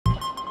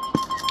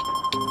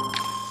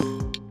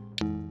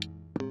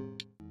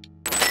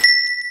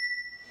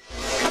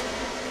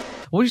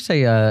What would you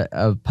say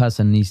a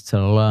person needs to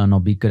learn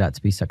or be good at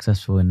to be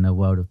successful in the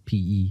world of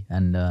PE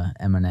and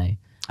M&A?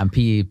 And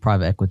PE,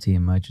 private equity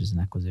and mergers and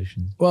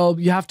acquisitions. Well,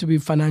 you have to be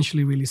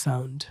financially really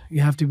sound.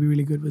 You have to be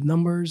really good with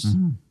numbers.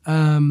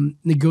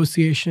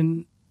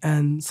 Negotiation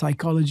and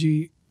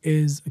psychology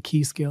is a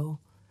key skill.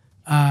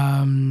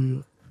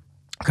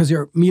 Because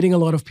you're meeting a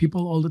lot of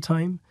people all the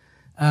time.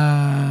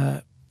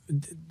 The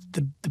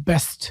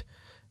best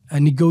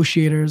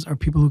negotiators are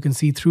people who can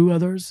see through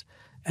others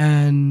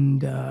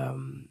and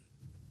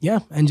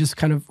just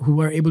kind of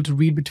who are able to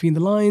read between the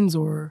lines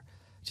or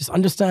just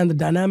understand the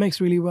dynamics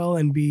really well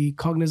and be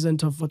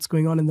cognizant of what's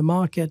going on in the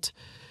market.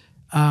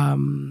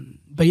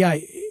 But yeah,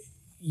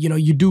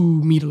 you do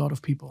meet a lot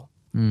of people.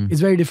 It's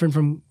very different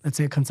from, let's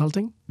say,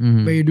 consulting,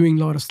 where you're doing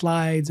a lot of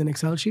slides and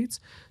Excel sheets.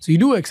 So you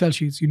do Excel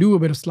sheets, you do a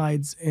bit of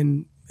slides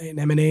in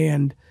M&A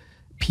and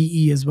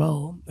PE as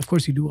well. Of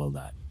course, you do all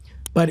that.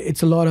 But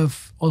it's a lot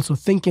of also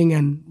thinking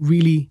and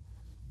really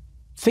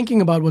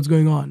thinking about what's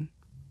going on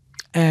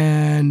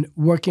and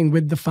working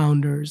with the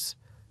founders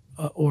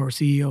or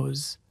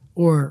CEOs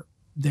or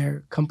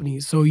their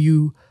companies. So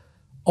you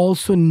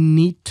also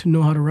need to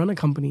know how to run a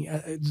company.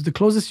 The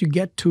closest you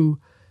get to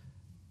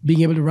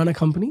being able to run a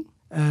company,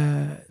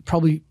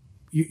 probably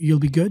you'll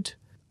be good.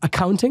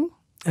 Accounting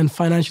and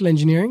financial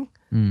engineering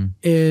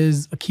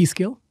is a key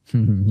skill.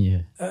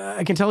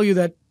 I can tell you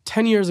that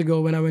 10 years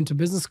ago when I went to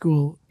business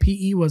school,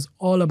 PE was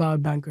all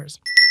about bankers.